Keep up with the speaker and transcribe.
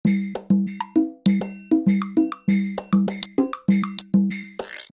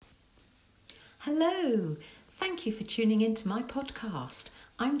Hello, thank you for tuning in to my podcast.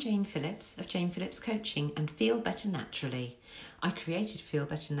 I'm Jane Phillips of Jane Phillips Coaching and Feel Better Naturally. I created Feel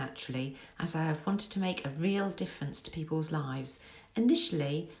Better Naturally as I have wanted to make a real difference to people's lives,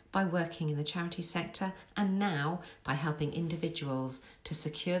 initially by working in the charity sector and now by helping individuals to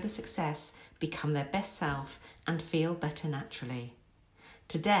secure the success, become their best self and feel better naturally.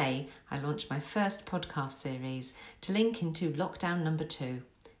 Today, I launched my first podcast series to link into lockdown number 2.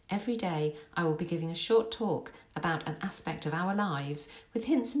 Every day, I will be giving a short talk about an aspect of our lives with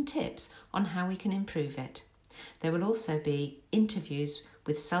hints and tips on how we can improve it. There will also be interviews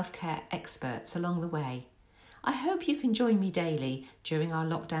with self-care experts along the way. I hope you can join me daily during our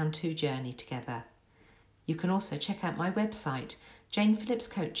Lockdown 2 journey together. You can also check out my website,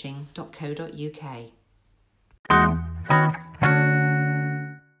 janephillipscoaching.co.uk.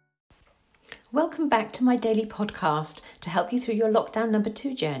 Welcome back to my daily podcast to help you through your lockdown number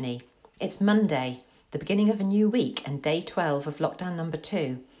 2 journey. It's Monday, the beginning of a new week and day 12 of lockdown number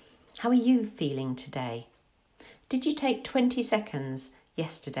 2. How are you feeling today? Did you take 20 seconds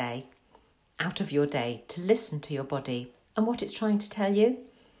yesterday out of your day to listen to your body and what it's trying to tell you?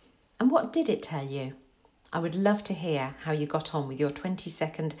 And what did it tell you? I would love to hear how you got on with your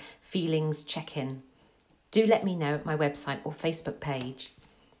 20-second feelings check-in. Do let me know at my website or Facebook page.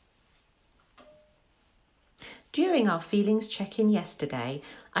 During our feelings check-in yesterday,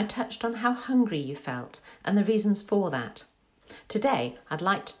 I touched on how hungry you felt and the reasons for that. Today, I'd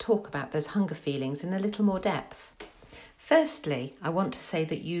like to talk about those hunger feelings in a little more depth. Firstly, I want to say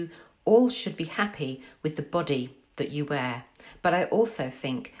that you all should be happy with the body that you wear, but I also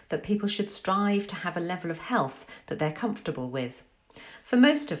think that people should strive to have a level of health that they're comfortable with. For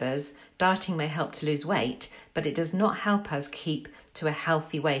most of us, dieting may help to lose weight, but it does not help us keep to a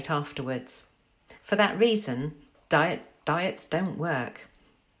healthy weight afterwards. For that reason, diets don't work.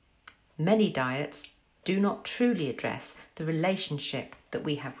 Many diets do not truly address the relationship that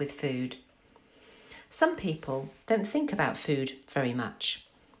we have with food. Some people don't think about food very much.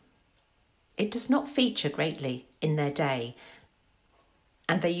 It does not feature greatly in their day,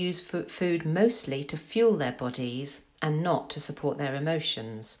 and they use food mostly to fuel their bodies and not to support their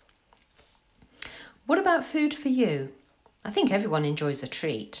emotions. What about food for you? I think everyone enjoys a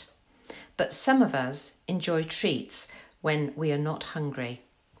treat. But some of us enjoy treats when we are not hungry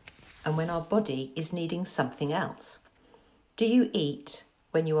and when our body is needing something else. Do you eat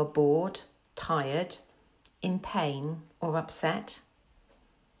when you are bored, tired, in pain or upset?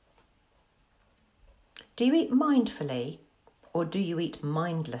 Do you eat mindfully or do you eat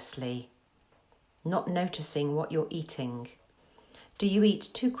mindlessly, not noticing what you're eating? Do you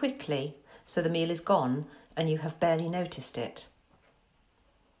eat too quickly so the meal is gone and you have barely noticed it?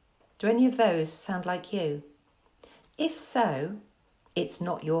 Do any of those sound like you? If so, it's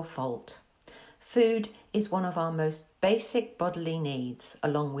not your fault. Food is one of our most basic bodily needs,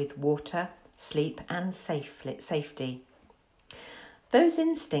 along with water, sleep and safety. Those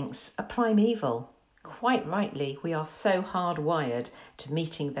instincts are primeval. Quite rightly, we are so hardwired to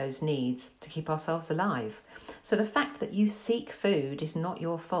meeting those needs to keep ourselves alive. So the fact that you seek food is not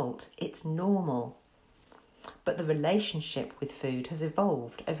your fault, it's normal. But the relationship with food has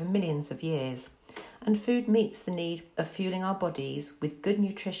evolved over millions of years, and food meets the need of fueling our bodies with good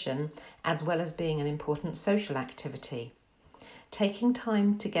nutrition as well as being an important social activity. Taking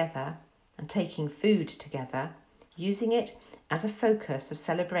time together and taking food together, using it as a focus of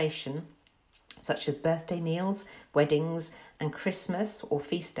celebration, such as birthday meals, weddings and Christmas or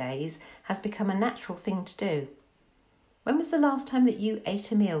feast days, has become a natural thing to do. When was the last time that you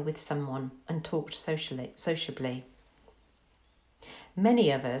ate a meal with someone and talked sociably? Many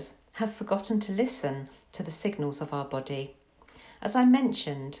of us have forgotten to listen to the signals of our body. As I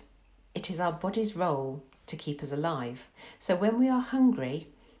mentioned, it is our body's role to keep us alive. So when we are hungry,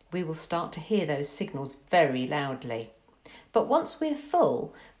 we will start to hear those signals very loudly. But once we're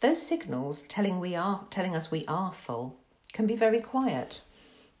full, those signals telling us we are full can be very quiet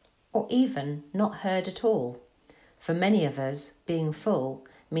or even not heard at all. For many of us, being full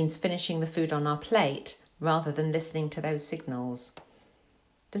means finishing the food on our plate rather than listening to those signals.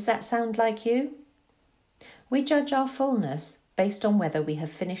 Does that sound like you? We judge our fullness based on whether we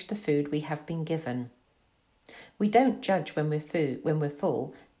have finished the food we have been given. We don't judge when we're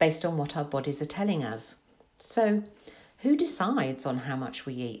full based on what our bodies are telling us. So, who decides on how much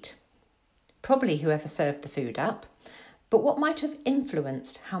we eat? Probably whoever served the food up, but what might have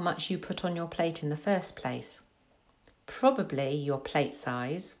influenced how much you put on your plate in the first place? Probably your plate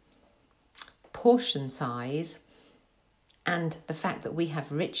size, portion size, and the fact that we have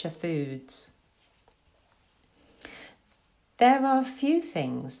richer foods. There are a few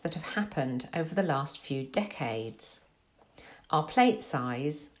things that have happened over the last few decades. Our plate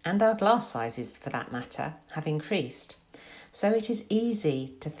size, and our glass sizes for that matter, have increased. So it is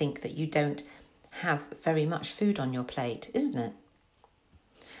easy to think that you don't have very much food on your plate, isn't it?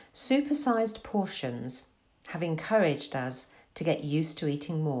 Supersized portions have encouraged us to get used to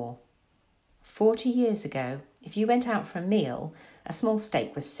eating more. 40 years ago, if you went out for a meal, a small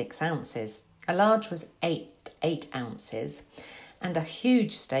steak was 6 ounces, a large was 8 ounces, and a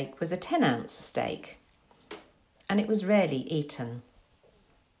huge steak was a 10-ounce steak, and it was rarely eaten.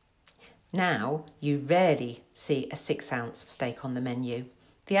 Now, you rarely see a 6-ounce steak on the menu.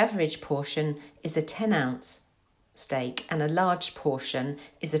 The average portion is a 10-ounce steak, and a large portion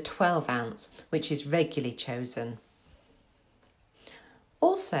is a 12-ounce, which is regularly chosen.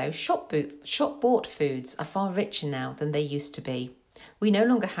 Also, shop-bought foods are far richer now than they used to be. We no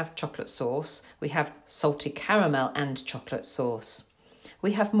longer have chocolate sauce, we have salted caramel and chocolate sauce.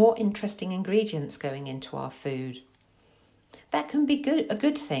 We have more interesting ingredients going into our food. That can be a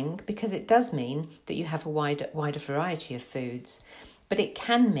good thing because it does mean that you have a wider variety of foods, but it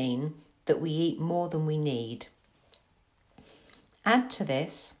can mean that we eat more than we need. Add to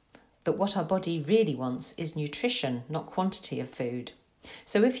this that what our body really wants is nutrition, not quantity of food.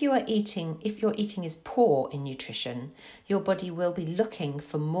 So if your eating is poor in nutrition, your body will be looking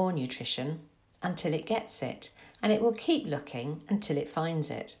for more nutrition until it gets it, and it will keep looking until it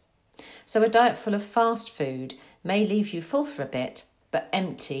finds it. So a diet full of fast food may leave you full for a bit, but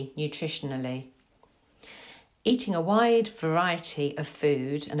empty nutritionally. Eating a wide variety of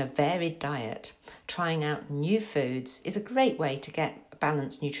food and a varied diet, trying out new foods, is a great way to get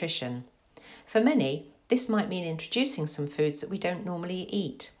balanced nutrition. For many, this might mean introducing some foods that we don't normally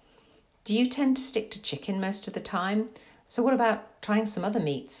eat. Do you tend to stick to chicken most of the time? So what about trying some other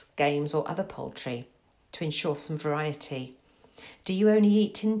meats, games or other poultry to ensure some variety? Do you only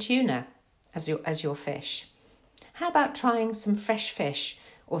eat tinned tuna as your fish? How about trying some fresh fish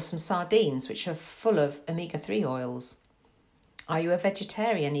or some sardines which are full of omega-3 oils? Are you a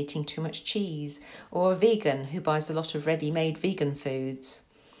vegetarian eating too much cheese, or a vegan who buys a lot of ready-made vegan foods?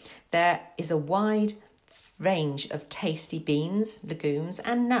 There is a wide range of tasty beans, legumes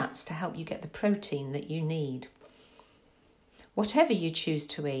and nuts to help you get the protein that you need. Whatever you choose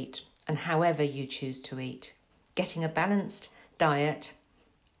to eat and however you choose to eat, getting a balanced diet,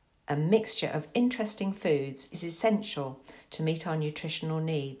 a mixture of interesting foods is essential to meet our nutritional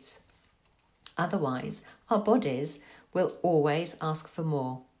needs. Otherwise, our bodies will always ask for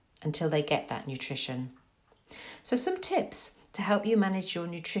more until they get that nutrition. So some tips to help you manage your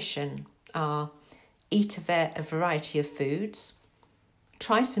nutrition are: eat a variety of foods,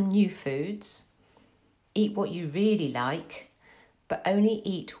 try some new foods, eat what you really like, but only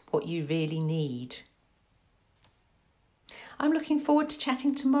eat what you really need. I'm looking forward to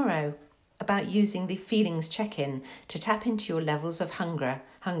chatting tomorrow about using the feelings check-in to tap into your levels of hunger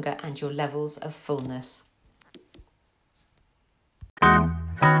and your levels of fullness.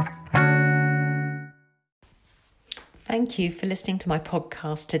 Thank you for listening to my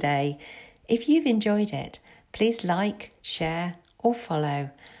podcast today. If you've enjoyed it, please like, share or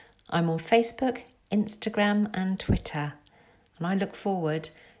follow. I'm on Facebook, Instagram and Twitter, and I look forward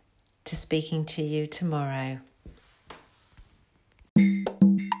to speaking to you tomorrow.